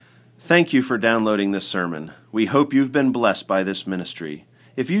Thank you for downloading this sermon. We hope you've been blessed by this ministry.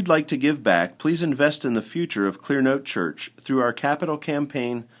 If you'd like to give back, please invest in the future of Clearnote Church through our capital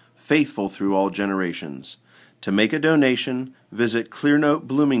campaign, Faithful Through All Generations. To make a donation, visit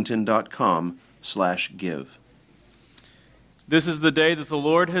clearnotebloomington.com/give. This is the day that the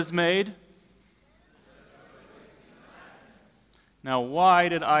Lord has made. Now, why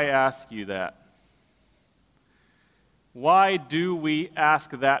did I ask you that? Why do we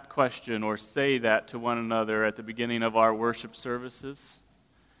ask that question or say that to one another at the beginning of our worship services?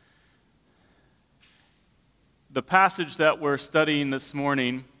 The passage that we're studying this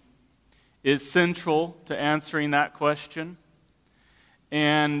morning is central to answering that question.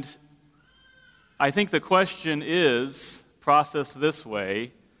 And I think the question is processed this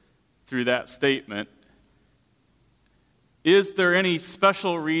way through that statement. Is there any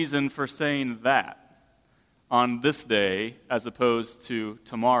special reason for saying that on this day as opposed to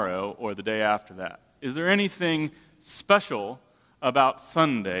tomorrow or the day after that? Is there anything special about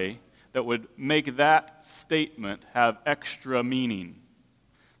Sunday that would make that statement have extra meaning?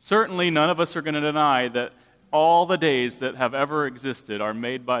 Certainly none of us are going to deny that all the days that have ever existed are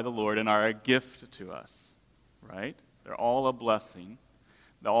made by the Lord and are a gift to us, right? They're all a blessing.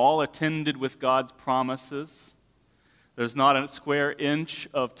 They're all attended with God's promises. There's not a square inch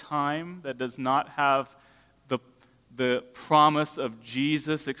of time that does not have the promise of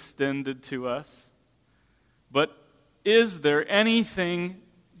Jesus extended to us. But is there anything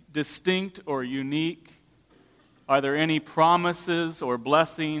distinct or unique? Are there any promises or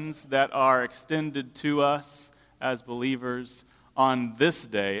blessings that are extended to us as believers on this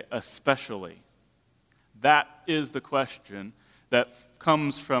day especially? That is the question that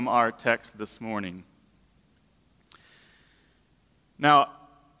comes from our text this morning. Now,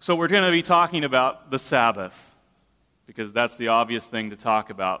 so we're going to be talking about the Sabbath, because that's the obvious thing to talk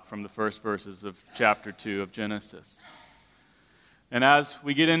about from the first verses of chapter 2 of Genesis. And as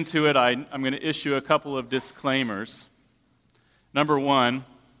we get into it, I'm going to issue a couple of disclaimers. Number one,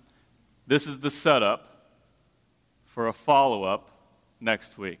 this is the setup for a follow-up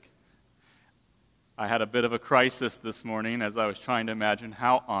next week. I had a bit of a crisis this morning as I was trying to imagine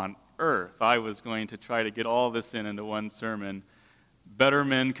how on earth I was going to try to get all this into one sermon. Better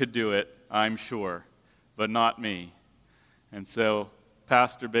men could do it, I'm sure, but not me. And so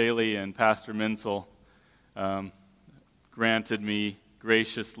Pastor Bailey and Pastor Menzel granted me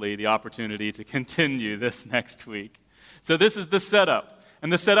graciously the opportunity to continue this next week. So this is the setup.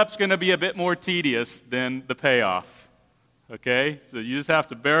 And the setup's going to be a bit more tedious than the payoff. Okay? So you just have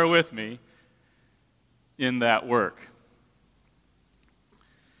to bear with me in that work.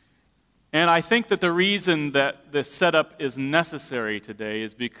 And I think that the reason that the setup is necessary today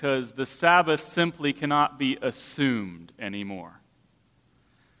is because the Sabbath simply cannot be assumed anymore.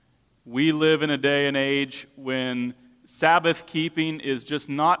 We live in a day and age when Sabbath keeping is just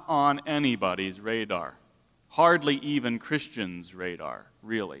not on anybody's radar. Hardly even Christians' radar,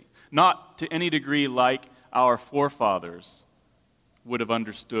 really. Not to any degree like our forefathers would have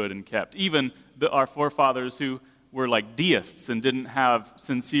understood and kept. Even our forefathers who were like deists and didn't have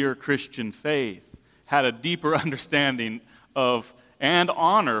sincere Christian faith, had a deeper understanding of and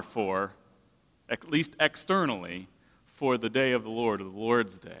honor for, at least externally, for the day of the Lord, or the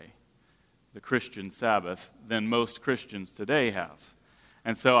Lord's Day, the Christian Sabbath, than most Christians today have.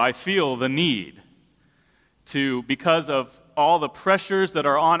 And so I feel the need to, because of all the pressures that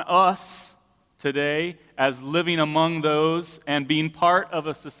are on us today as living among those and being part of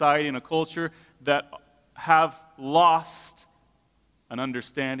a society and a culture that have lost an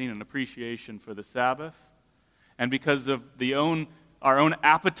understanding and appreciation for the Sabbath, and because of our own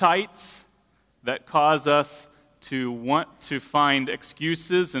appetites that cause us to want to find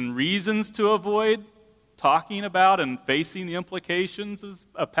excuses and reasons to avoid talking about and facing the implications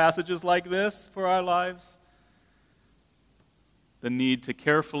of passages like this for our lives, the need to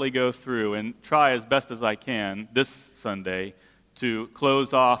carefully go through and try as best as I can this Sunday to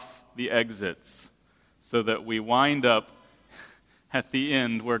close off the exits, so that we wind up at the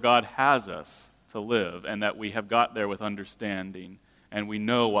end where God has us to live, and that we have got there with understanding, and we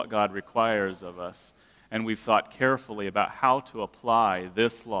know what God requires of us, and we've thought carefully about how to apply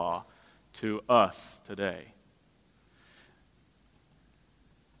this law to us today.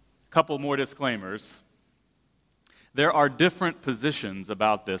 A couple more disclaimers. There are different positions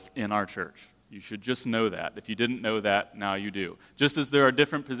about this in our church. You should just know that. If you didn't know that, now you do. Just as there are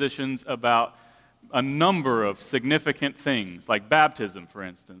different positions about a number of significant things, like baptism, for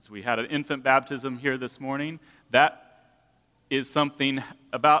instance. We had an infant baptism here this morning. That is something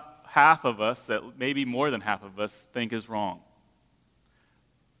about half of us, that maybe more than half of us, think is wrong.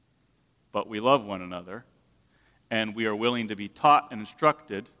 but we love one another, and we are willing to be taught and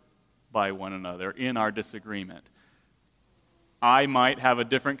instructed by one another in our disagreement. I might have a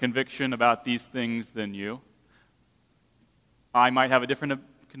different conviction about these things than you. I might have a different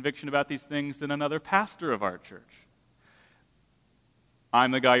conviction about these things than another pastor of our church.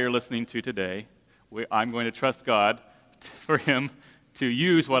 I'm the guy you're listening to today. I'm going to trust God for him to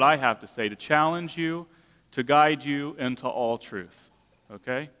use what I have to say to challenge you, to guide you into all truth.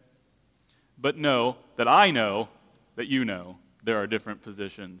 Okay? But know that I know that you know there are different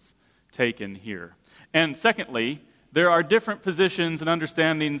positions taken here. And secondly, there are different positions and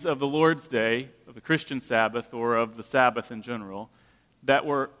understandings of the Lord's Day, of the Christian Sabbath, or of the Sabbath in general, that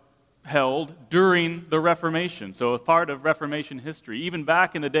were held during the Reformation. So as part of Reformation history, even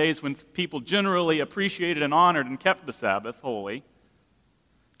back in the days when people generally appreciated and honored and kept the Sabbath holy,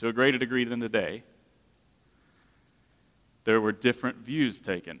 to a greater degree than today, there were different views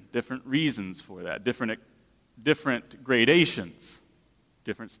taken, different reasons for that, different gradations,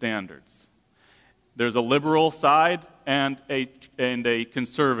 different standards. There's a liberal side and a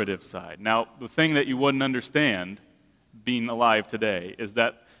conservative side. Now, the thing that you wouldn't understand being alive today is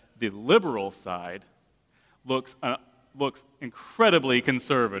that the liberal side looks incredibly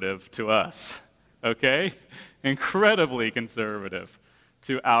conservative to us, okay? Incredibly conservative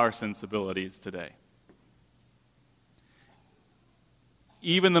to our sensibilities today.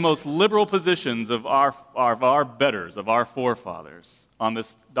 Even the most liberal positions of our betters, of our forefathers on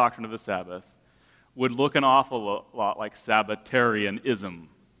this doctrine of the Sabbath would look an awful lot like Sabbatarianism,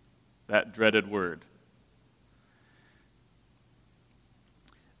 that dreaded word.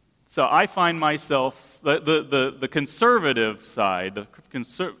 So I find myself, the conservative side,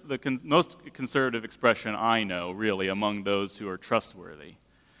 the most conservative expression I know, really, among those who are trustworthy,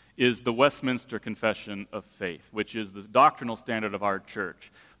 is the Westminster Confession of Faith, which is the doctrinal standard of our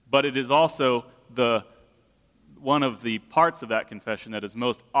church. But it is also one of the parts of that confession that is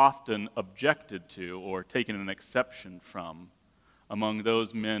most often objected to or taken an exception from among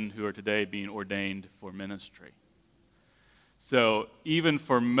those men who are today being ordained for ministry. So even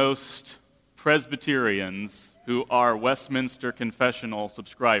for most Presbyterians who are Westminster confession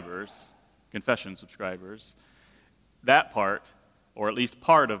subscribers, that part, or at least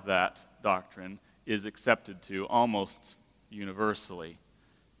part of that doctrine, is accepted to almost universally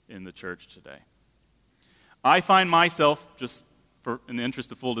in the church today. I find myself, just in the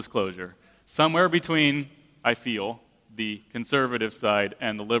interest of full disclosure, somewhere between, I feel, the conservative side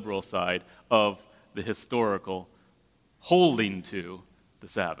and the liberal side of the historical holding to the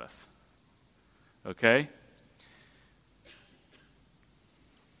Sabbath. Okay?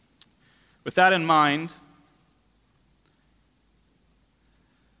 With that in mind,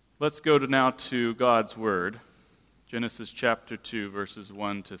 let's go now to God's Word, Genesis chapter 2, verses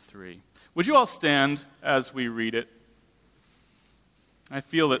 1 to 3. Would you all stand as we read it? I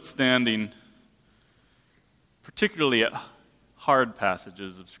feel that standing, particularly at hard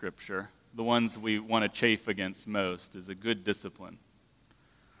passages of Scripture, the ones we want to chafe against most, is a good discipline.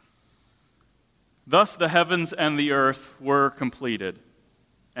 Thus the heavens and the earth were completed,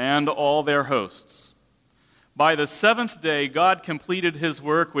 and all their hosts. By the seventh day God completed his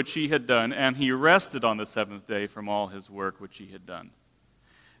work which he had done, and he rested on the seventh day from all his work which he had done.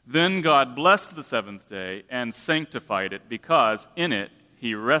 Then God blessed the seventh day and sanctified it, because in it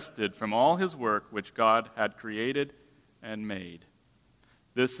he rested from all his work which God had created and made.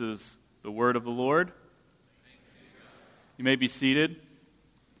 This is the word of the Lord. You may be seated.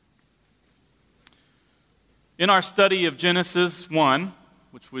 In our study of Genesis 1,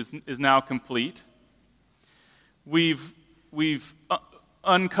 which is now complete, we've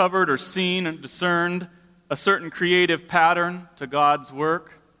uncovered or seen and discerned a certain creative pattern to God's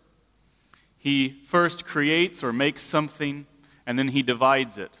work. He first creates or makes something, and then he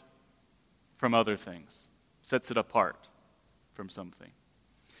divides it from other things, sets it apart from something.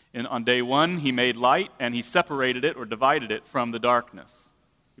 And on day one, he made light, and he separated it or divided it from the darkness.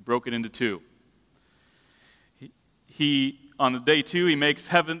 He broke it into two. On the day two, he makes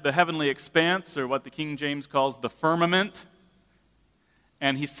the heavenly expanse, or what the King James calls the firmament,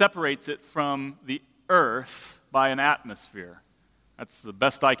 and he separates it from the earth by an atmosphere. That's the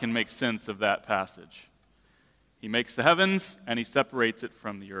best I can make sense of that passage. He makes the heavens, and he separates it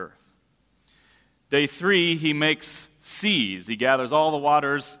from the earth. Day three, he makes seas. He gathers all the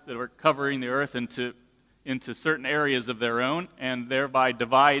waters that are covering the earth into certain areas of their own, and thereby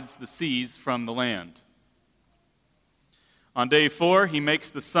divides the seas from the land. On day four, he makes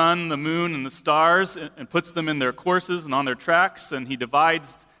the sun, the moon, and the stars and puts them in their courses and on their tracks, and he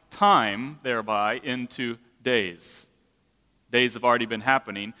divides time thereby into days. Days have already been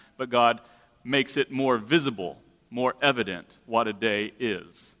happening, but God makes it more visible, more evident what a day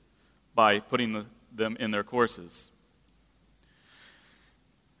is by putting them in their courses.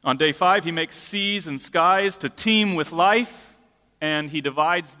 On day 5, he makes seas and skies to teem with life, and he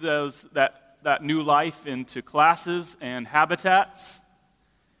divides that new life into classes and habitats.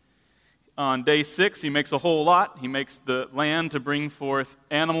 On day 6, he makes a whole lot. He makes the land to bring forth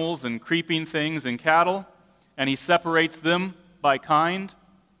animals and creeping things and cattle, and he separates them by kind.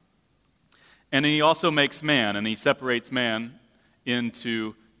 And then he also makes man, and he separates man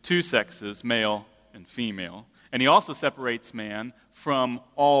into 2 sexes, male and female. And he also separates man from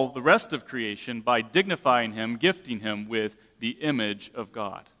all the rest of creation by dignifying him, gifting him with the image of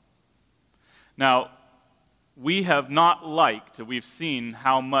God. Now, we've seen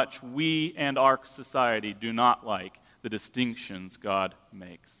how much we and our society do not like the distinctions God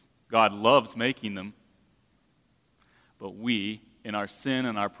makes. God loves making them, but we, in our sin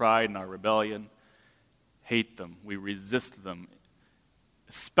and our pride and our rebellion, hate them. We resist them,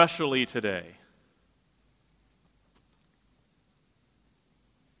 especially today.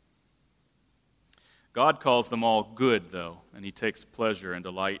 God calls them all good, though, and he takes pleasure and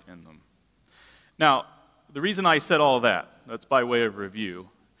delight in them. Now, the reason I said all that's by way of review.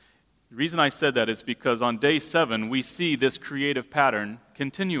 The reason I said that is because on day 7, we see this creative pattern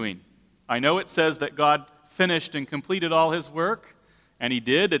continuing. I know it says that God finished and completed all his work, and he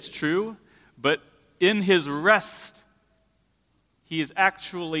did, it's true, but in his rest, he is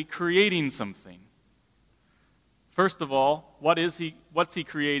actually creating something. First of all, what's he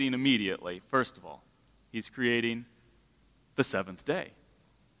creating immediately? First of all, he's creating the 7th day.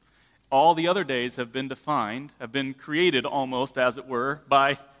 All the other days have been created almost, as it were,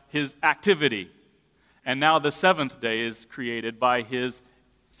 by his activity. And now the 7th day is created by his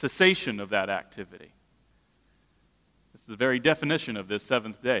cessation of that activity. It's the very definition of this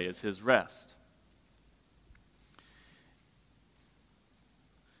 7th day, is his rest.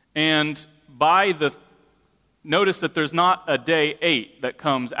 And notice that there's not a day 8 that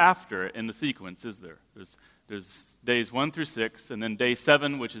comes after it in the sequence, is there? There's days 1 through 6, and then day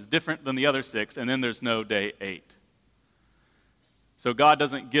 7, which is different than the other 6, and then there's no day 8. So God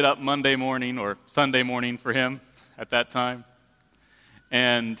doesn't get up Monday morning or Sunday morning for him at that time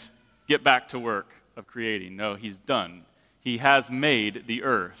and get back to work of creating. No, he's done. He has made the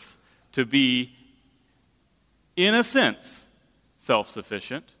earth to be, in a sense,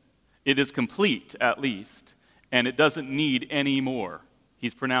 self-sufficient. It is complete, at least, and it doesn't need any more.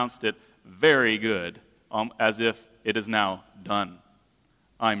 He's pronounced it very good, as if it is now done.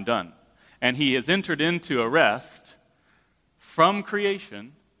 I'm done. And he has entered into a rest from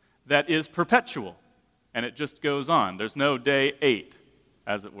creation that is perpetual, and it just goes on. There's no day 8,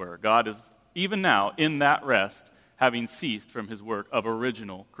 as it were. God is, even now, in that rest, having ceased from his work of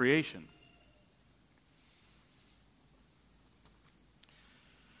original creation.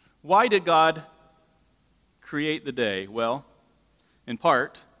 Why did God create the day? Well, in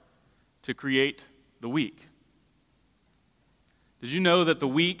part, to create the week. Did you know that the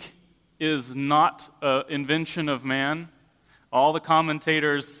week is not an invention of man? All the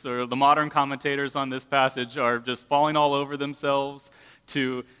commentators, or the modern commentators on this passage, are just falling all over themselves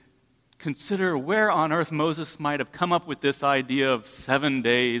to consider where on earth Moses might have come up with this idea of 7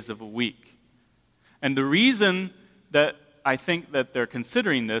 days of a week. And the reason that I think that they're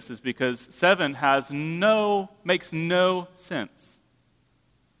considering this is because 7 makes no sense.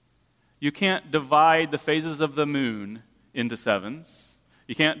 You can't divide the phases of the moon into 7s.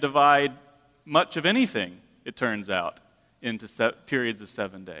 You can't divide much of anything, it turns out, into periods of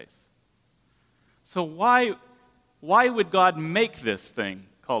 7 days. So why would God make this thing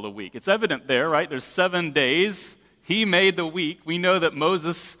called a week? It's evident there, right? There's 7 days. He made the week. We know that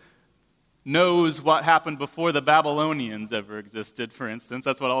Moses knows what happened before the Babylonians ever existed, for instance.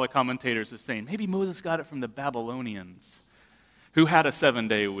 That's what all the commentators are saying. Maybe Moses got it from the Babylonians, who had a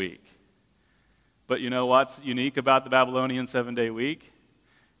 7-day week. But you know what's unique about the Babylonian 7-day week?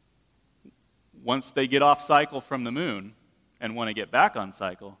 Once they get off cycle from the moon and want to get back on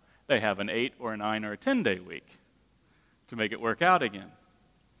cycle, they have an 8 or a 9 or a 10-day week to make it work out again.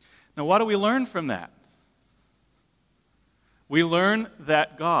 Now, what do we learn from that? We learn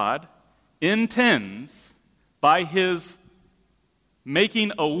that God intends, by his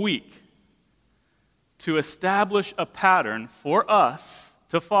making a week, to establish a pattern for us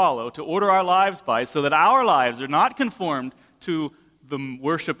to follow, to order our lives by, so that our lives are not conformed to the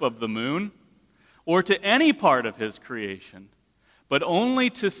worship of the moon or to any part of his creation, but only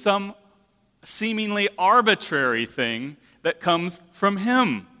to some seemingly arbitrary thing that comes from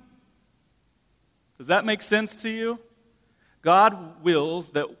him. Does that make sense to you? God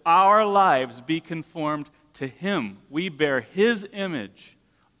wills that our lives be conformed to Him. We bear His image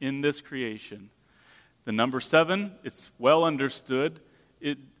in this creation. The number 7, it's well understood.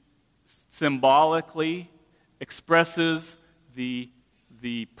 It symbolically expresses the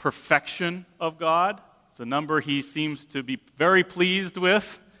perfection of God. It's a number He seems to be very pleased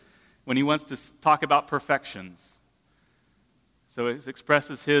with when He wants to talk about perfections. So it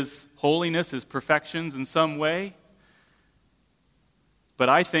expresses His holiness, His perfections in some way. But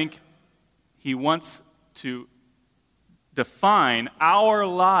I think He wants to define our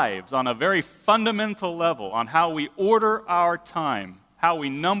lives on a very fundamental level, on how we order our time, how we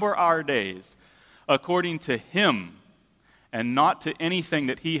number our days, according to Him, and not to anything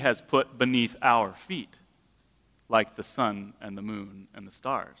that He has put beneath our feet, like the sun and the moon and the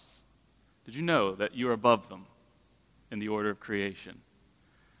stars. Did you know that you are above them in the order of creation?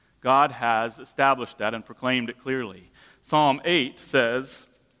 God has established that and proclaimed it clearly. Psalm 8 says,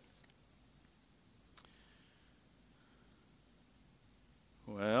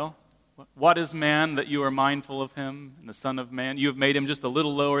 well, what is man that you are mindful of him, and the Son of Man? You have made him just a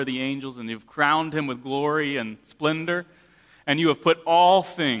little lower than the angels, and you have crowned him with glory and splendor, and you have put all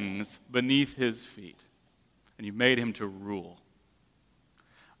things beneath his feet, and you've made him to rule.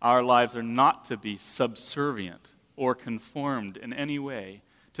 Our lives are not to be subservient or conformed in any way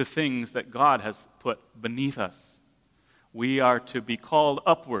to things that God has put beneath us. We are to be called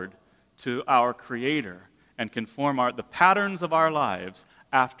upward to our Creator and conform the patterns of our lives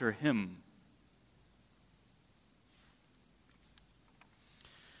after Him.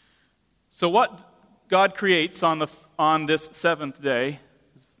 So what God creates on this seventh day,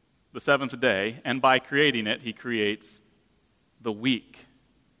 and by creating it, He creates the week.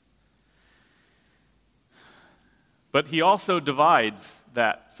 But He also divides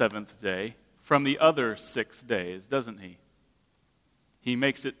that seventh day from the other 6 days, doesn't He? He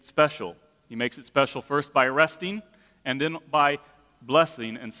makes it special. He makes it special first by resting, and then by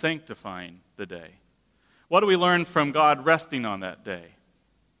blessing and sanctifying the day. What do we learn from God resting on that day?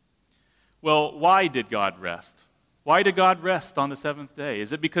 Well, why did God rest? Why did God rest on the seventh day?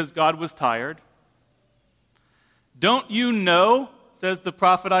 Is it because God was tired? Don't you know, says the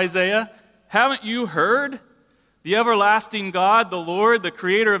prophet Isaiah, haven't you heard? The everlasting God, the Lord, the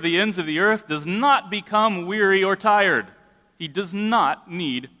creator of the ends of the earth, does not become weary or tired. He does not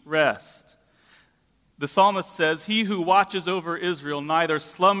need rest. The psalmist says, "He who watches over Israel neither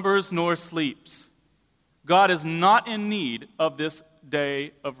slumbers nor sleeps." God is not in need of this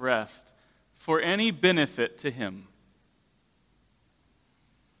day of rest for any benefit to Him.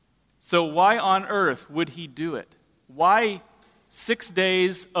 So why on earth would He do it? Why 6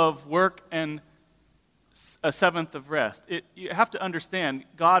 days of work and a seventh of rest? You have to understand,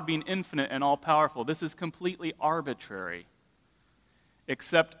 God being infinite and all-powerful, this is completely arbitrary,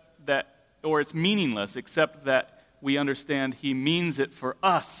 except that, or it's meaningless, except that we understand He means it for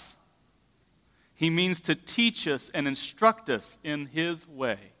us. He means to teach us and instruct us in His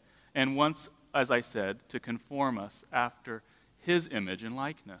way, and once, as I said, to conform us after His image and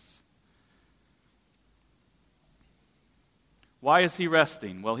likeness. Why is He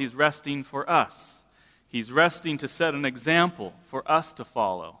resting? Well, He's resting for us. He's resting to set an example for us to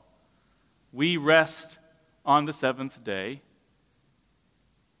follow. We rest on the seventh day,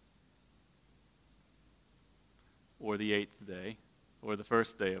 or the 8th day, or the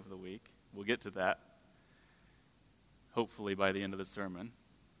first day of the week. We'll get to that, hopefully by the end of the sermon,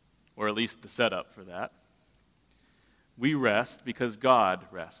 or at least the setup for that. We rest because God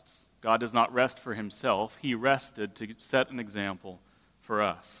rests. God does not rest for Himself. He rested to set an example for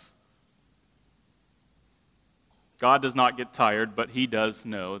us. God does not get tired, but He does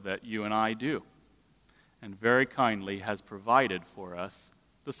know that you and I do, and very kindly has provided for us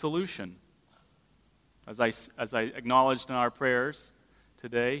the solution. As I acknowledged in our prayers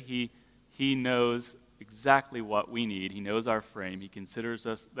today, He knows exactly what we need. He knows our frame. He considers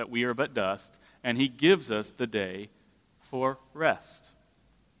us that we are but dust, and He gives us the day for rest.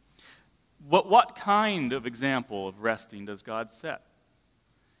 What kind of example of resting does God set?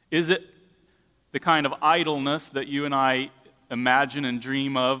 Is it the kind of idleness that you and I imagine and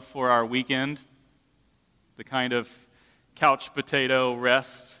dream of for our weekend? The kind of couch potato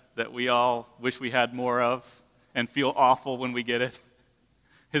rest that we all wish we had more of and feel awful when we get it?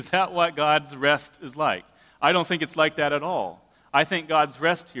 Is that what God's rest is like? I don't think it's like that at all. I think God's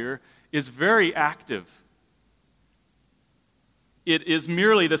rest here is very active. It is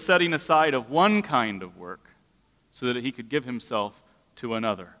merely the setting aside of one kind of work so that He could give Himself to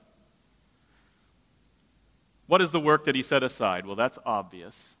another. What is the work that He set aside? Well, that's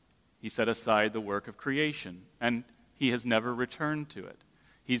obvious. He set aside the work of creation, and he has never returned to it.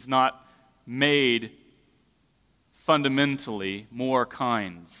 He's not made fundamentally more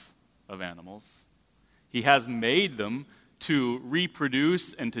kinds of animals. He has made them to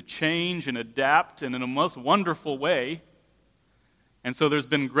reproduce and to change and adapt and in a most wonderful way. And so there's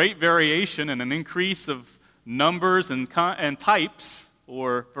been great variation and an increase of numbers and types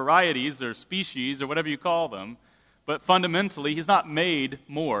or varieties or species or whatever you call them. But fundamentally, he's not made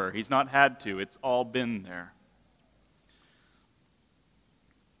more. He's not had to. It's all been there.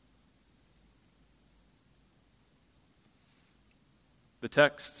 The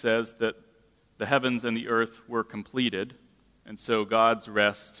text says that the heavens and the earth were completed, and so God's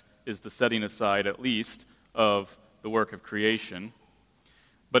rest is the setting aside, at least, of the work of creation.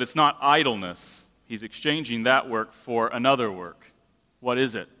 But it's not idleness. He's exchanging that work for another work. What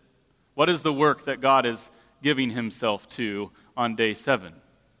is it? What is the work that God is giving himself to on day 7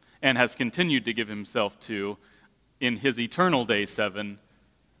 and has continued to give himself to in his eternal day 7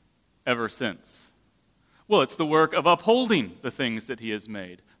 ever since? Well, it's the work of upholding the things that he has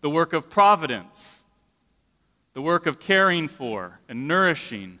made, the work of providence, the work of caring for and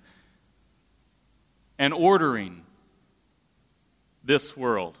nourishing and ordering this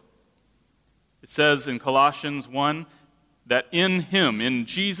world. It says in Colossians 1 that in him, in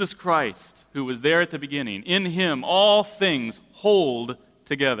Jesus Christ, who was there at the beginning, in him all things hold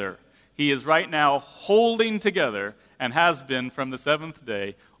together. He is right now holding together and has been from the 7th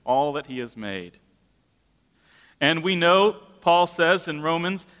day all that he has made. And we know, Paul says in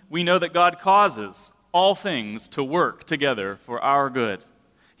Romans, we know that God causes all things to work together for our good.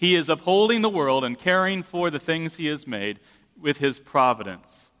 He is upholding the world and caring for the things he has made with his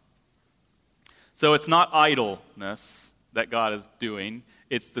providence. So it's not idleness that God is doing.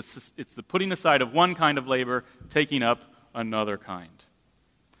 It's the putting aside of one kind of labor, taking up another kind.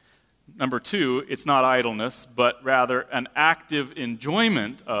 Number 2, it's not idleness, but rather an active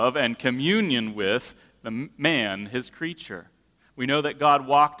enjoyment of and communion with the man, his creature. We know that God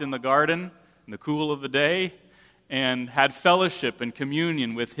walked in the garden in the cool of the day and had fellowship and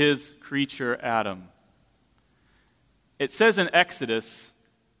communion with his creature Adam. It says in Exodus,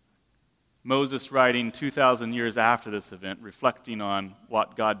 Moses writing 2,000 years after this event, reflecting on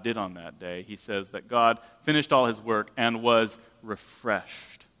what God did on that day, he says that God finished all his work and was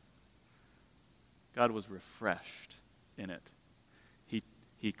refreshed. God was refreshed in it.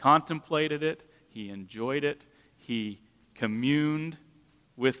 He contemplated it. He enjoyed it. He communed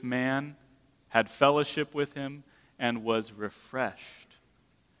with man, had fellowship with him, and was refreshed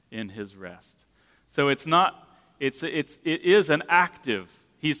in his rest. So it is an active.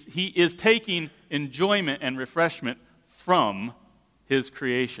 He is taking enjoyment and refreshment from his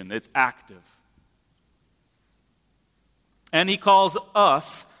creation. It's active. And he calls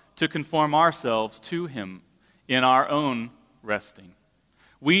us to conform ourselves to him in our own resting.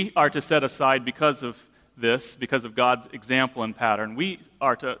 We are to set aside, because of this, because of God's example and pattern, we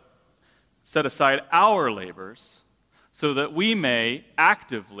are to set aside our labors so that we may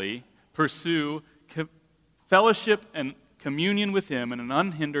actively pursue fellowship and communion with him in an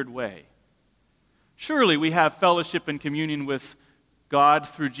unhindered way. Surely we have fellowship and communion with God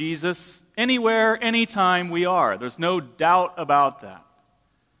through Jesus anywhere, anytime we are. There's no doubt about that.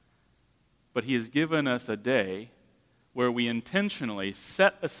 But he has given us a day where we intentionally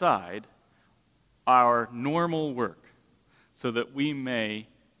set aside our normal work so that we may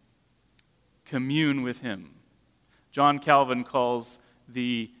commune with him. John Calvin calls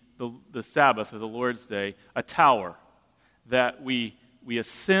the Sabbath, or the Lord's Day, a tower that we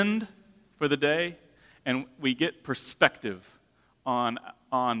ascend for the day and we get perspective on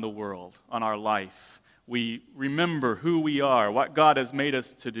the world, on our life. We remember who we are, what God has made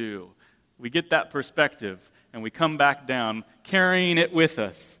us to do. We get that perspective and we come back down carrying it with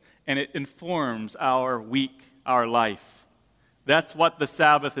us, and it informs our week, our life. That's what the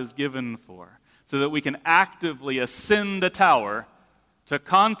Sabbath is given for, so that we can actively ascend the tower to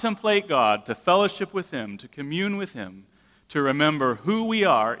contemplate God, to fellowship with him, to commune with him, to remember who we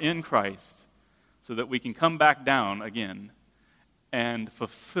are in Christ, so that we can come back down again and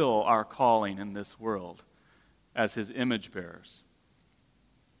fulfill our calling in this world as his image bearers.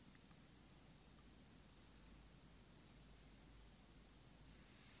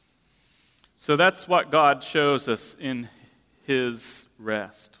 So that's what God shows us in his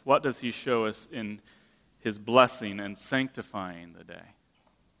rest. What does he show us in his blessing and sanctifying the day?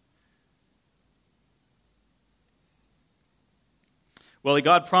 Well,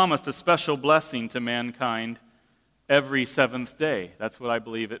 God promised a special blessing to mankind every 7th day. That's what I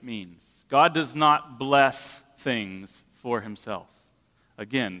believe it means. God does not bless things for himself.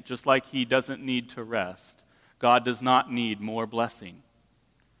 Again, just like he doesn't need to rest, God does not need more blessing.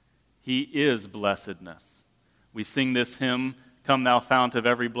 He is blessedness. We sing this hymn, "Come thou fount of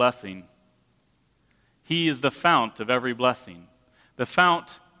every blessing." He is the fount of every blessing. The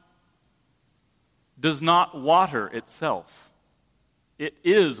fount does not water itself. It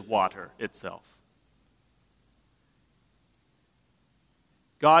is water itself.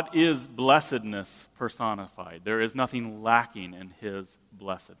 God is blessedness personified. There is nothing lacking in his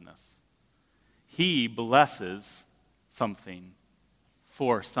blessedness. He blesses something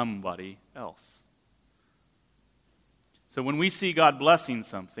for somebody else. So when we see God blessing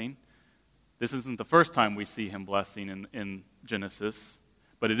something, this isn't the first time we see him blessing in Genesis,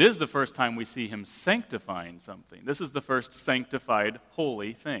 but it is the first time we see him sanctifying something. This is the first sanctified,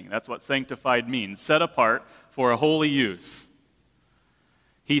 holy thing. That's what sanctified means, set apart for a holy use.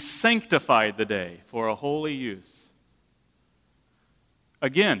 He sanctified the day for a holy use.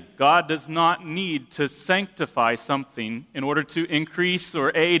 Again, God does not need to sanctify something in order to increase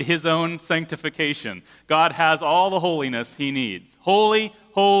or aid his own sanctification. God has all the holiness he needs. Holy,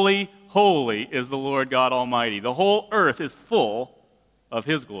 holy, holy is the Lord God Almighty. The whole earth is full of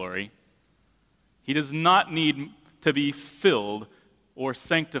his glory. He does not need to be filled or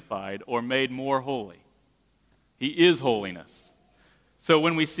sanctified or made more holy. He is holiness. So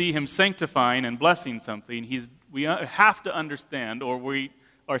when we see him sanctifying and blessing something, we have to understand, or we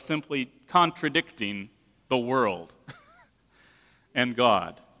are simply contradicting the world and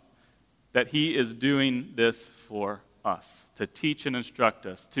God, that he is doing this for us, to teach and instruct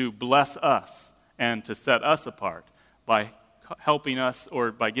us, to bless us, and to set us apart by helping us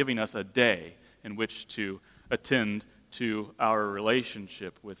or by giving us a day in which to attend to our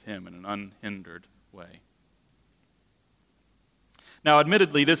relationship with him in an unhindered way. Now,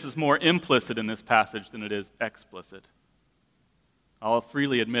 admittedly, this is more implicit in this passage than it is explicit. I'll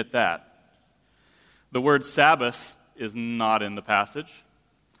freely admit that. The word Sabbath is not in the passage.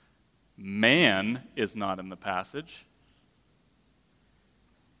 Man is not in the passage.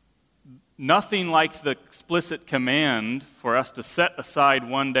 Nothing like the explicit command for us to set aside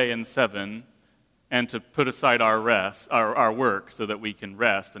one day in 7 and to put aside our rest, our work, so that we can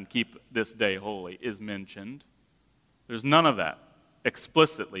rest and keep this day holy is mentioned. There's none of that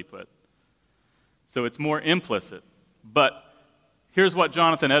explicitly put. So it's more implicit. But here's what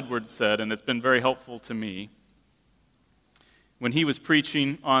Jonathan Edwards said, and it's been very helpful to me. When he was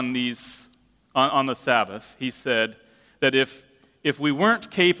preaching on the Sabbath, he said that if we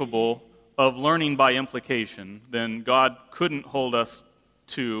weren't capable of learning by implication, then God couldn't hold us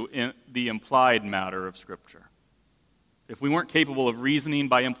to the implied matter of Scripture. If we weren't capable of reasoning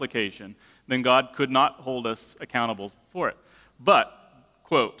by implication, then God could not hold us accountable for it. But,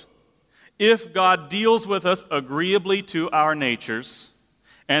 quote, if God deals with us agreeably to our natures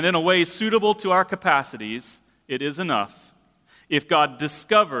and in a way suitable to our capacities, it is enough. If God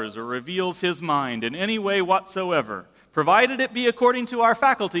discovers or reveals his mind in any way whatsoever, provided it be according to our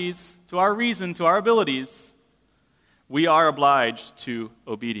faculties, to our reason, to our abilities, we are obliged to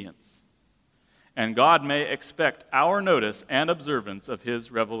obedience. And God may expect our notice and observance of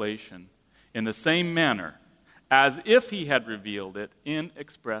his revelation in the same manner as if he had revealed it in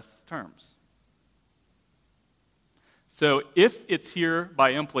express terms. So if it's here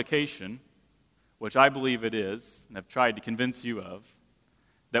by implication, which I believe it is, and I've tried to convince you of,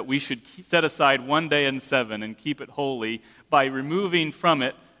 that we should set aside one day in 7 and keep it holy by removing from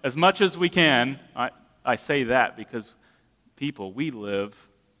it as much as we can. I say that because, people, we live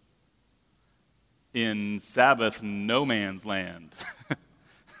in Sabbath no man's land.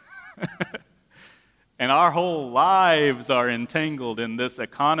 And our whole lives are entangled in this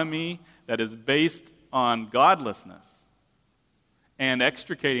economy that is based on godlessness. And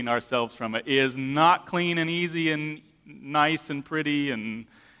extricating ourselves from it is not clean and easy and nice and pretty and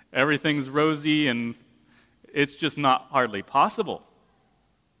everything's rosy, and it's just not hardly possible.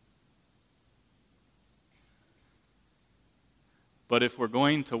 But if we're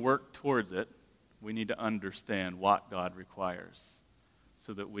going to work towards it, we need to understand what God requires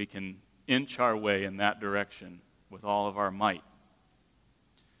so that we can inch our way in that direction with all of our might.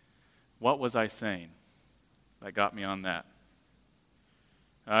 What was I saying that got me on that?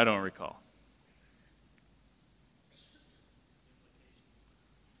 I don't recall.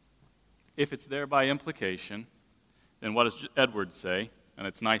 If it's there by implication, then what does Edwards say? And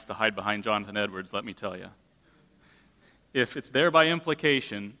it's nice to hide behind Jonathan Edwards, let me tell you. If it's there by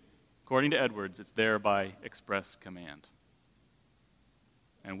implication, according to Edwards, it's there by express command.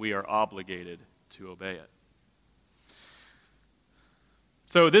 And we are obligated to obey it.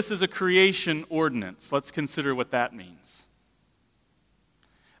 So this is a creation ordinance. Let's consider what that means.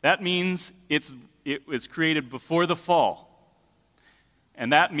 That means it's it was created before the fall.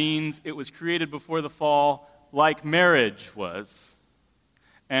 And that means it was created before the fall like marriage was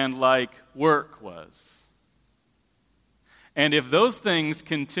and like work was. And if those things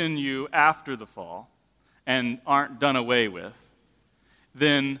continue after the fall and aren't done away with,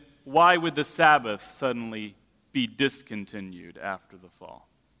 then why would the Sabbath suddenly be discontinued after the fall?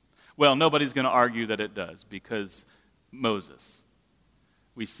 Well, nobody's going to argue that it does, because Moses.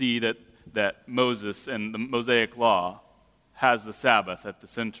 We see that Moses and the Mosaic Law has the Sabbath at the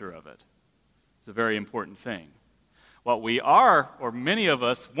center of it. It's a very important thing. What we are, or many of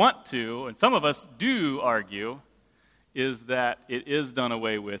us want to, and some of us do argue, is that it is done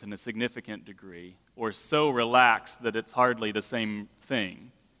away with in a significant degree, or so relaxed that it's hardly the same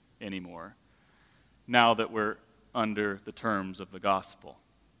thing anymore, now that we're under the terms of the gospel.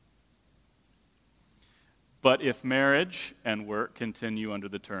 But if marriage and work continue under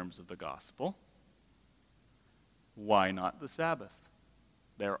the terms of the gospel, why not the Sabbath?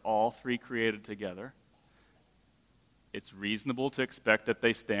 They're all three created together. It's reasonable to expect that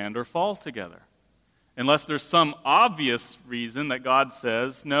they stand or fall together. Unless there's some obvious reason that God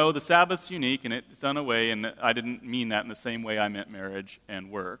says, no, the Sabbath's unique and it's done away, and I didn't mean that in the same way I meant marriage and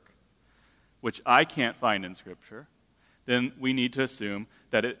work, which I can't find in Scripture, then we need to assume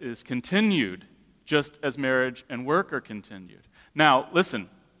that it is continued just as marriage and work are continued. Now, listen,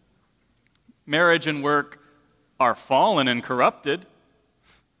 marriage and work are fallen and corrupted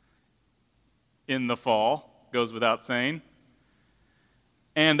in the fall, goes without saying,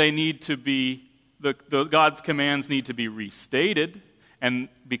 and they need to be, God's commands need to be restated, and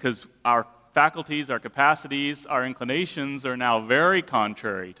because our faculties, our capacities, our inclinations are now very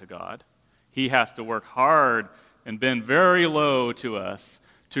contrary to God, He has to work hard and bend very low to us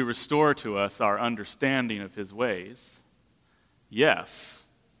to restore to us our understanding of His ways. Yes,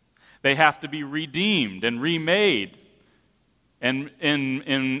 they have to be redeemed and remade and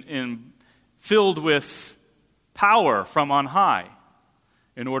filled with power from on high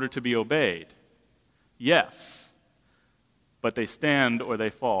in order to be obeyed. Yes, but they stand or they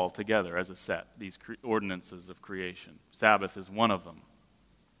fall together as a set, these ordinances of creation. Sabbath is one of them.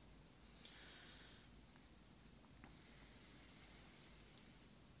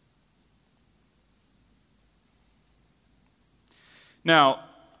 Now,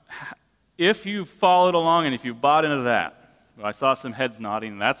 if you've followed along and if you've bought into that, well, I saw some heads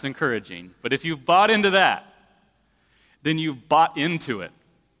nodding, and that's encouraging, but if you've bought into that, then you've bought into it.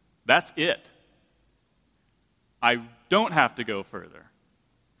 That's it. I don't have to go further,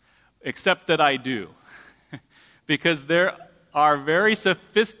 except that I do, because there are very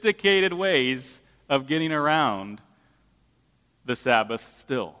sophisticated ways of getting around the Sabbath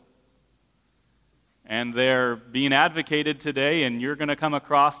still. And they're being advocated today, and you're going to come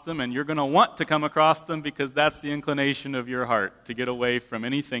across them, and you're going to want to come across them because that's the inclination of your heart, to get away from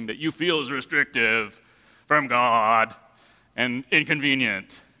anything that you feel is restrictive from God and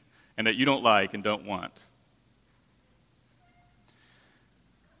inconvenient and that you don't like and don't want.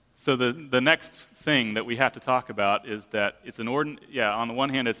 So the next thing that we have to talk about is that it's on the one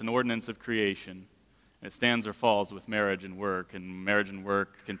hand, it's an ordinance of creation. It stands or falls with marriage and work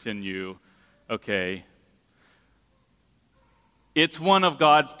continue. Okay. It's one of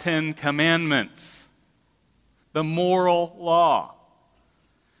God's 10 commandments, the moral law.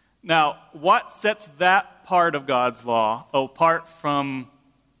 Now, what sets that part of God's law apart from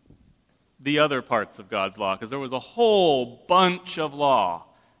the other parts of God's law? Because there was a whole bunch of law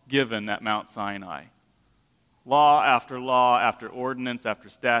given at Mount Sinai. Law after ordinance, after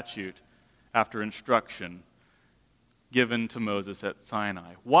statute, after instruction given to Moses at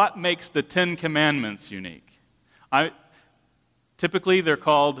Sinai. What makes the 10 Commandments unique? Typically, they're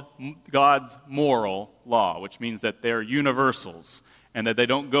called God's moral law, which means that they're universals and that they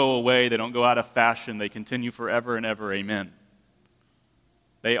don't go away, they don't go out of fashion, they continue forever and ever, amen.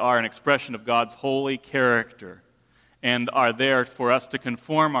 They are an expression of God's holy character and are there for us to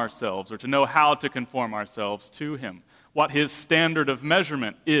conform ourselves or to know how to conform ourselves to Him, what His standard of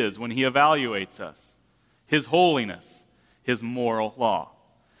measurement is when He evaluates us, His holiness, His moral law.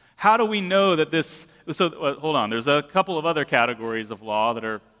 How do we know that this... hold on. There's a couple of other categories of law that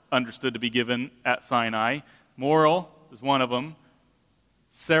are understood to be given at Sinai. Moral is one of them.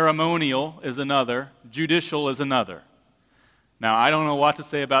 Ceremonial is another. Judicial is another. Now, I don't know what to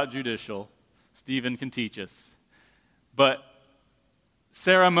say about judicial. Stephen can teach us. But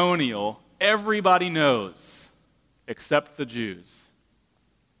ceremonial, everybody knows, except the Jews,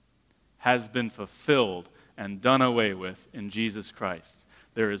 has been fulfilled and done away with in Jesus Christ.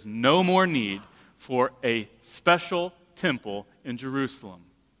 There is no more need for a special temple in Jerusalem.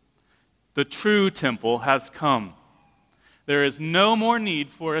 The true temple has come. There is no more need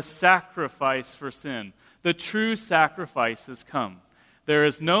for a sacrifice for sin. The true sacrifice has come. There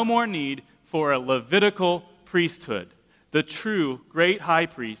is no more need for a Levitical priesthood. The true great high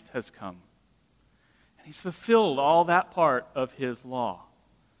priest has come. And he's fulfilled all that part of his law.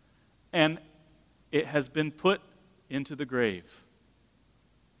 And it has been put into the grave.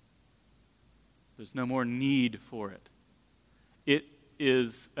 There's no more need for it. It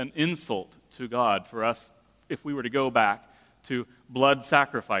is an insult to God for us if we were to go back to blood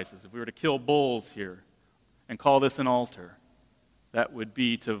sacrifices, if we were to kill bulls here and call this an altar. That would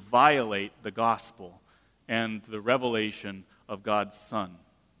be to violate the gospel and the revelation of God's Son.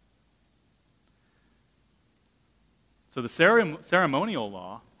 So the ceremonial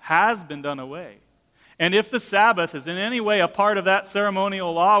law has been done away. And if the Sabbath is in any way a part of that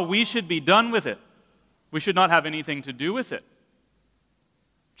ceremonial law, we should be done with it. We should not have anything to do with it.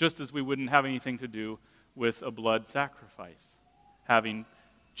 Just as we wouldn't have anything to do with a blood sacrifice, having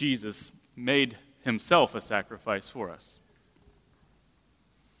Jesus made himself a sacrifice for us.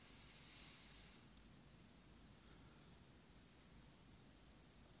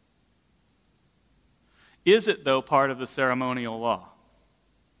 Is it, though, part of the ceremonial law?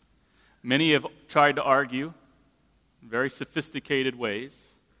 Many have tried to argue in very sophisticated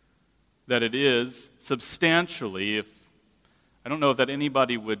ways that it is substantially, I don't know if that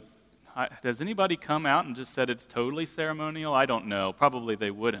anybody would, has anybody come out and just said it's totally ceremonial? I don't know. Probably they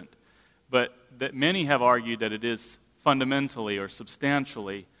wouldn't. But that many have argued that it is fundamentally or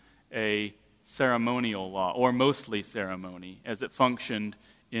substantially a ceremonial law, or mostly ceremony, as it functioned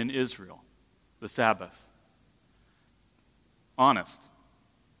in Israel, the Sabbath. Honest.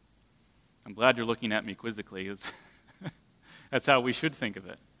 I'm glad you're looking at me quizzically. That's how we should think of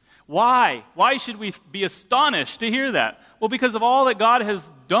it. Why? Why should we be astonished to hear that? Well, because of all that God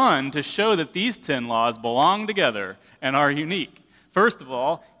has done to show that these 10 laws belong together and are unique. First of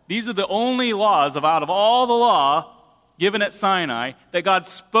all, these are the only laws out of all the law given at Sinai that God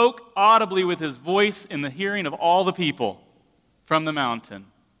spoke audibly with his voice in the hearing of all the people from the mountain.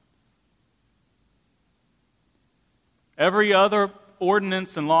 Every other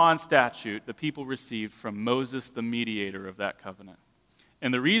ordinance and law and statute the people received from Moses, the mediator of that covenant.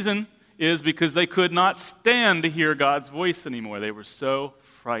 And the reason is because they could not stand to hear God's voice anymore. They were so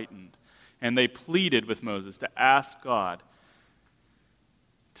frightened. And they pleaded with Moses to ask God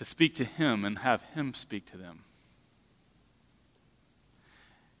to speak to him and have him speak to them.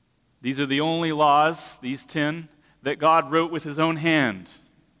 These are the only laws, these 10, that God wrote with his own hand.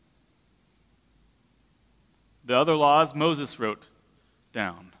 The other laws Moses wrote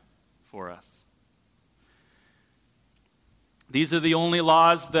down for us. These are the only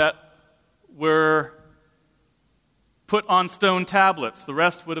laws that were put on stone tablets. The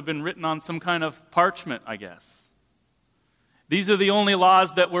rest would have been written on some kind of parchment, I guess. These are the only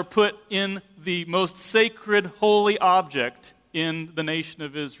laws that were put in the most sacred, holy object in the nation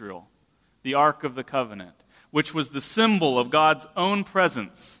of Israel, the Ark of the Covenant, which was the symbol of God's own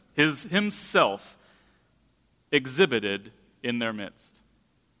presence, himself exhibited in their midst.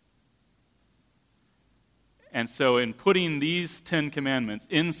 And so in putting these 10 commandments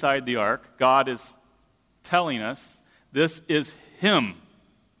inside the ark, God is telling us this is him.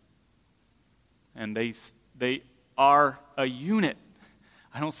 And they are a unit.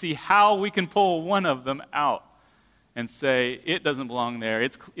 I don't see how we can pull one of them out and say it doesn't belong there.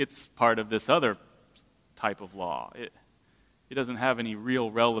 It's part of this other type of law. It doesn't have any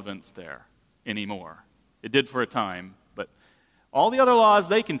real relevance there anymore. It did for a time, but all the other laws,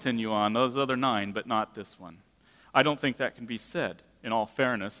 they continue on, those other 9, but not this one. I don't think that can be said in all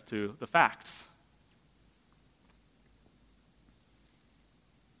fairness to the facts.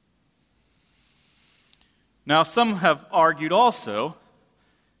 Now, some have argued also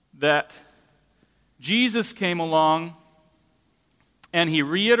that Jesus came along and he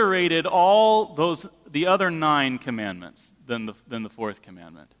reiterated all the other 9 commandments than the 4th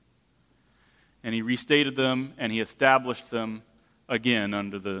commandment. And he restated them and he established them again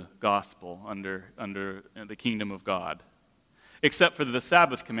under the gospel, under the kingdom of God. Except for the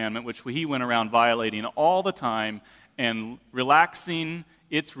Sabbath commandment, which he went around violating all the time and relaxing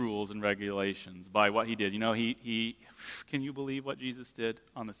its rules and regulations by what he did. You know, he can you believe what Jesus did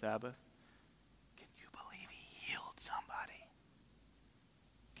on the Sabbath? Can you believe he healed somebody?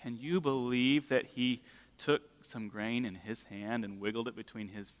 Can you believe that he took some grain in his hand and wiggled it between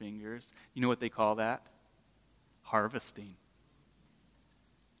his fingers? You know what they call that? Harvesting.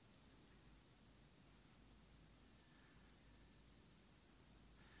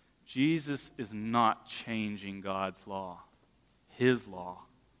 Jesus is not changing God's law, his law.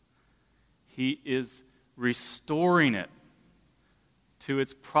 He is restoring it to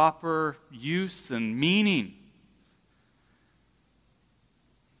its proper use and meaning.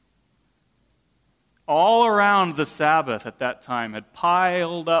 All around the Sabbath at that time had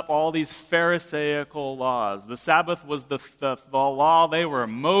piled up all these Pharisaical laws. The Sabbath was the law they were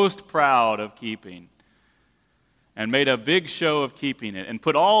most proud of keeping, and made a big show of keeping it, and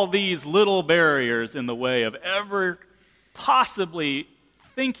put all these little barriers in the way of ever possibly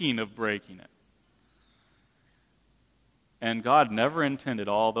thinking of breaking it. And God never intended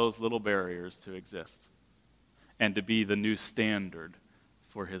all those little barriers to exist and to be the new standard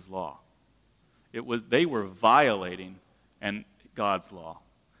for his law. They were violating God's law,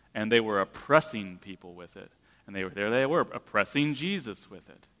 and they were oppressing people with it. And they were oppressing Jesus with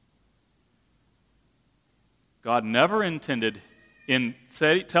it. God never intended, in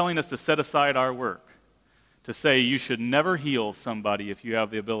telling us to set aside our work, to say you should never heal somebody if you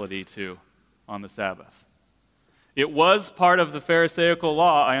have the ability to on the Sabbath. It was part of the Pharisaical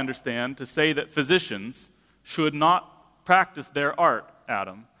law, I understand, to say that physicians should not practice their art,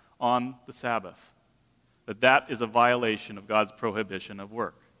 Adam, on the Sabbath. That is a violation of God's prohibition of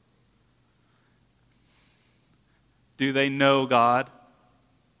work. Do they know God?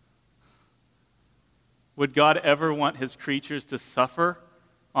 Would God ever want his creatures to suffer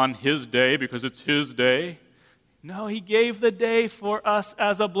on his day because it's his day? No, he gave the day for us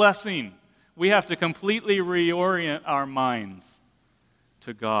as a blessing. We have to completely reorient our minds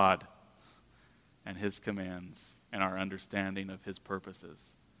to God and his commands and our understanding of his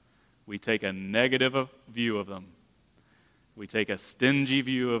purposes. We take a negative view of them. We take a stingy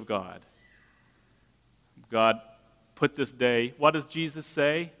view of God. God put this day, what does Jesus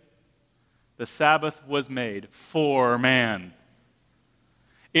say? The Sabbath was made for man.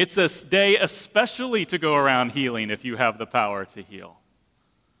 It's a day especially to go around healing if you have the power to heal.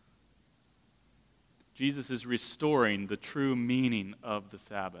 Jesus is restoring the true meaning of the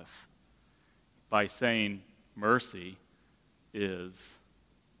Sabbath by saying mercy is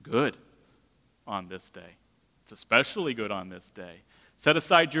good on this day. It's especially good on this day. Set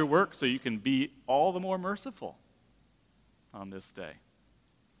aside your work so you can be all the more merciful on this day.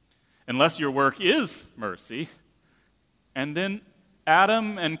 Unless your work is mercy, and then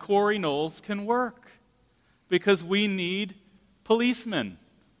Adam and Corey Knowles can work because we need policemen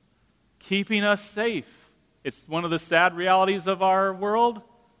keeping us safe. It's one of the sad realities of our world.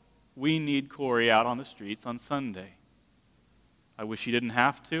 We need Corey out on the streets on Sunday. I wish he didn't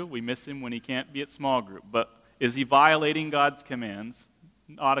have to. We miss him when he can't be at small group. But is he violating God's commands?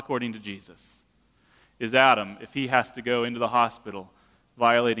 Not according to Jesus. Is Adam, if he has to go into the hospital,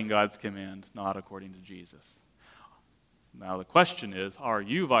 violating God's command? Not according to Jesus. Now the question is, are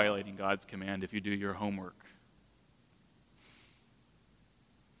you violating God's command if you do your homework?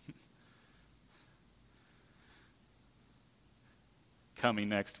 Coming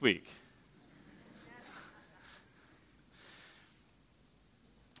next week.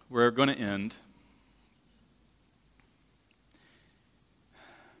 We're going to end.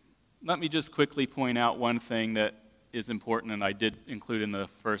 Let me just quickly point out one thing that is important, and I did include in the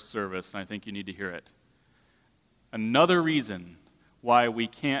first service, and I think you need to hear it. Another reason why we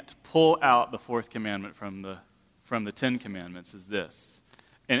can't pull out the fourth commandment from the Ten Commandments is this,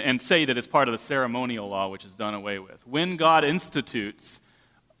 and say that it's part of the ceremonial law, which is done away with. When God institutes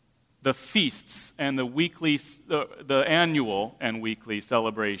the feasts and the annual and weekly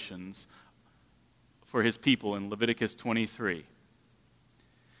celebrations for his people in Leviticus 23,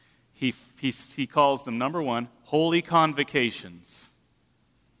 he calls them, number one, holy convocations.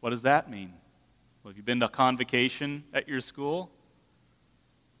 What does that mean? Well, have you been to a convocation at your school?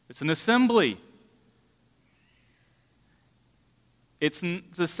 It's an assembly.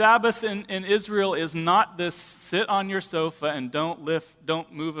 The Sabbath in Israel is not this sit on your sofa and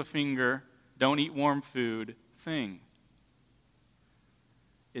don't move a finger, don't eat warm food thing.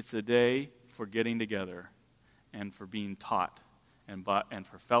 It's a day for getting together and for being taught and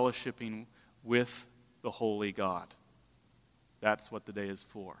for fellowshipping with the holy God. That's what the day is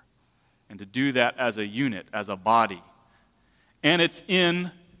for. And to do that as a unit, as a body. And it's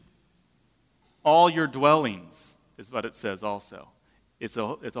in all your dwellings, is what it says also. It's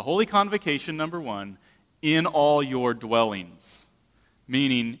a holy convocation, number one, in all your dwellings,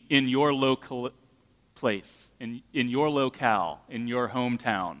 meaning in your local place, in your locale, in your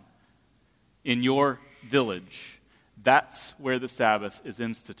hometown, in your village. That's where the Sabbath is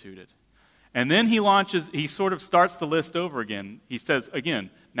instituted. And then he sort of starts the list over again. He says,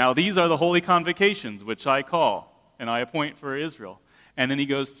 again, now these are the holy convocations which I call and I appoint for Israel. And then he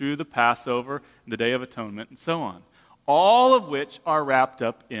goes through the Passover, the Day of Atonement, and so on. All of which are wrapped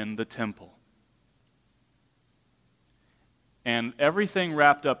up in the temple. And everything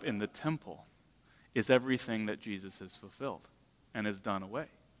wrapped up in the temple is everything that Jesus has fulfilled and has done away.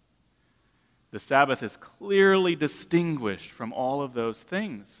 The Sabbath is clearly distinguished from all of those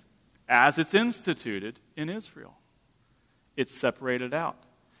things as it's instituted in Israel. It's separated out.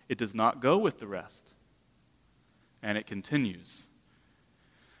 It does not go with the rest. And it continues.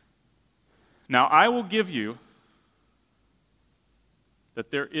 Now, I will give you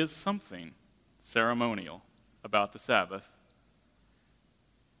that there is something ceremonial about the Sabbath.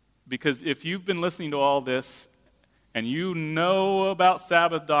 Because if you've been listening to all this and you know about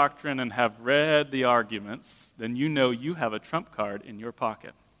Sabbath doctrine and have read the arguments, then you know you have a trump card in your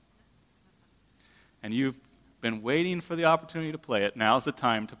pocket. And you've been waiting for the opportunity to play it. Now's the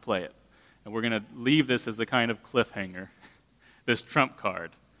time to play it. And we're going to leave this as a kind of cliffhanger, this trump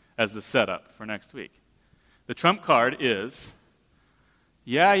card, as the setup for next week. The trump card is,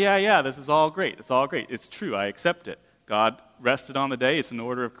 yeah, this is all great. It's all great. It's true. I accept it. God rested on the day. It's an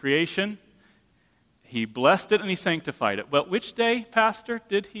order of creation. He blessed it and he sanctified it. Well, which day, Pastor,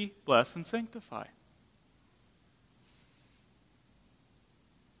 did he bless and sanctify?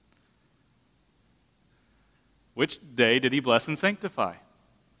 Which day did he bless and sanctify?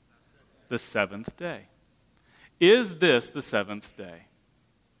 The seventh day. Is this the seventh day?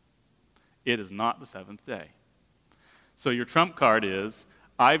 It is not the seventh day. So your trump card is,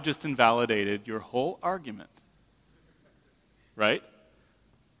 I've just invalidated your whole argument. Right?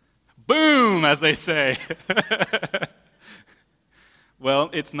 Boom, as they say. Well,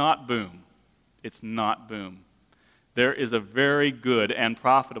 it's not boom. It's not boom. There is a very good and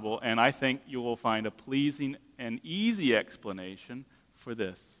profitable, and I think you will find a pleasing and easy explanation for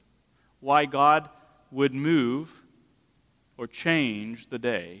this. Why God would move or change the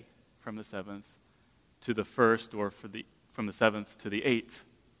day from the seventh to the first, or from the seventh to the eighth.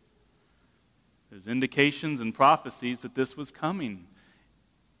 There's indications and prophecies that this was coming.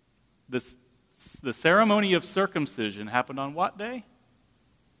 The ceremony of circumcision happened on what day?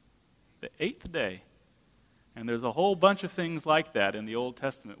 The eighth day. And there's a whole bunch of things like that in the Old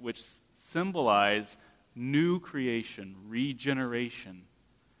Testament which symbolize new creation, regeneration,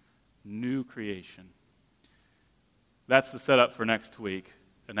 new creation. That's the setup for next week,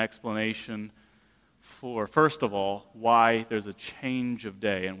 an explanation for, first of all, why there's a change of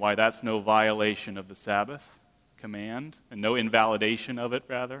day and why that's no violation of the Sabbath command and no invalidation of it,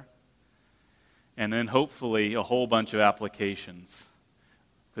 rather. And then hopefully a whole bunch of applications,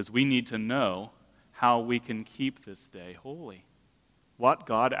 because we need to know how we can keep this day holy, what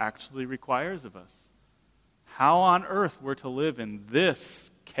God actually requires of us, how on earth we're to live in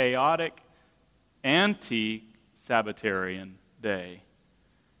this chaotic, anti-Sabbatarian day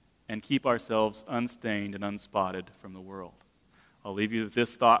and keep ourselves unstained and unspotted from the world. I'll leave you with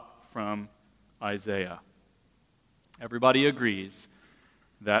this thought from Isaiah. Everybody agrees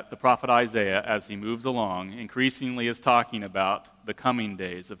that the prophet Isaiah, as he moves along, increasingly is talking about the coming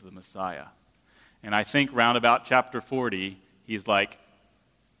days of the Messiah. And I think round about chapter 40, he's like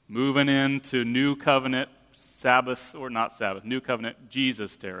moving into New Covenant Sabbath, or not Sabbath, New Covenant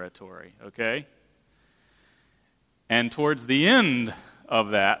Jesus territory, okay? And towards the end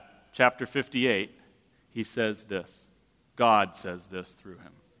of that, chapter 58, he says this. God says this through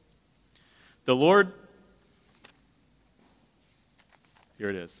him. The Lord, here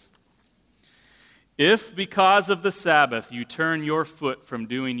it is. If because of the Sabbath you turn your foot from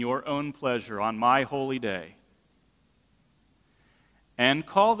doing your own pleasure on my holy day, and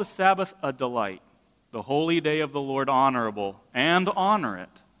call the Sabbath a delight, the holy day of the Lord honorable, and honor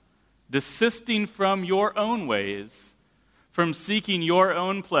it, desisting from your own ways, from seeking your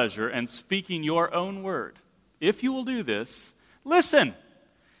own pleasure and speaking your own word. If you will do this, listen,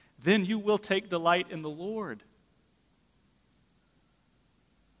 then you will take delight in the Lord.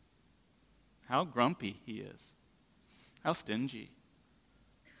 How grumpy he is. How stingy.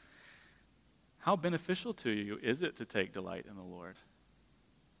 How beneficial to you is it to take delight in the Lord?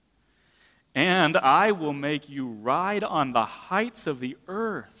 And I will make you ride on the heights of the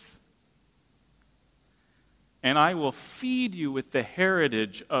earth. And I will feed you with the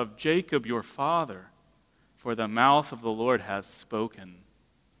heritage of Jacob your father, for the mouth of the Lord has spoken.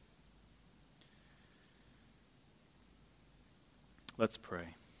 Let's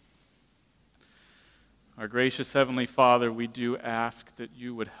pray. Our gracious Heavenly Father, we do ask that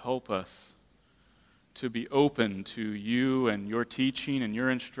you would help us to be open to you and your teaching and your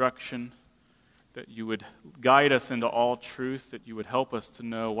instruction, that you would guide us into all truth, that you would help us to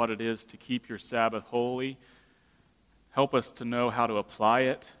know what it is to keep your Sabbath holy. Help us to know how to apply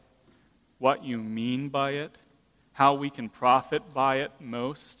it, what you mean by it, how we can profit by it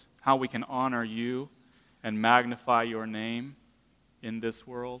most, how we can honor you, and magnify your name in this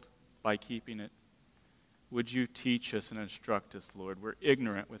world by keeping it. Would you teach us and instruct us, Lord? We're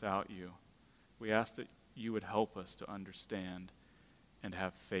ignorant without you. We ask that you would help us to understand and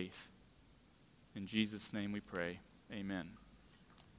have faith. In Jesus' name we pray. Amen.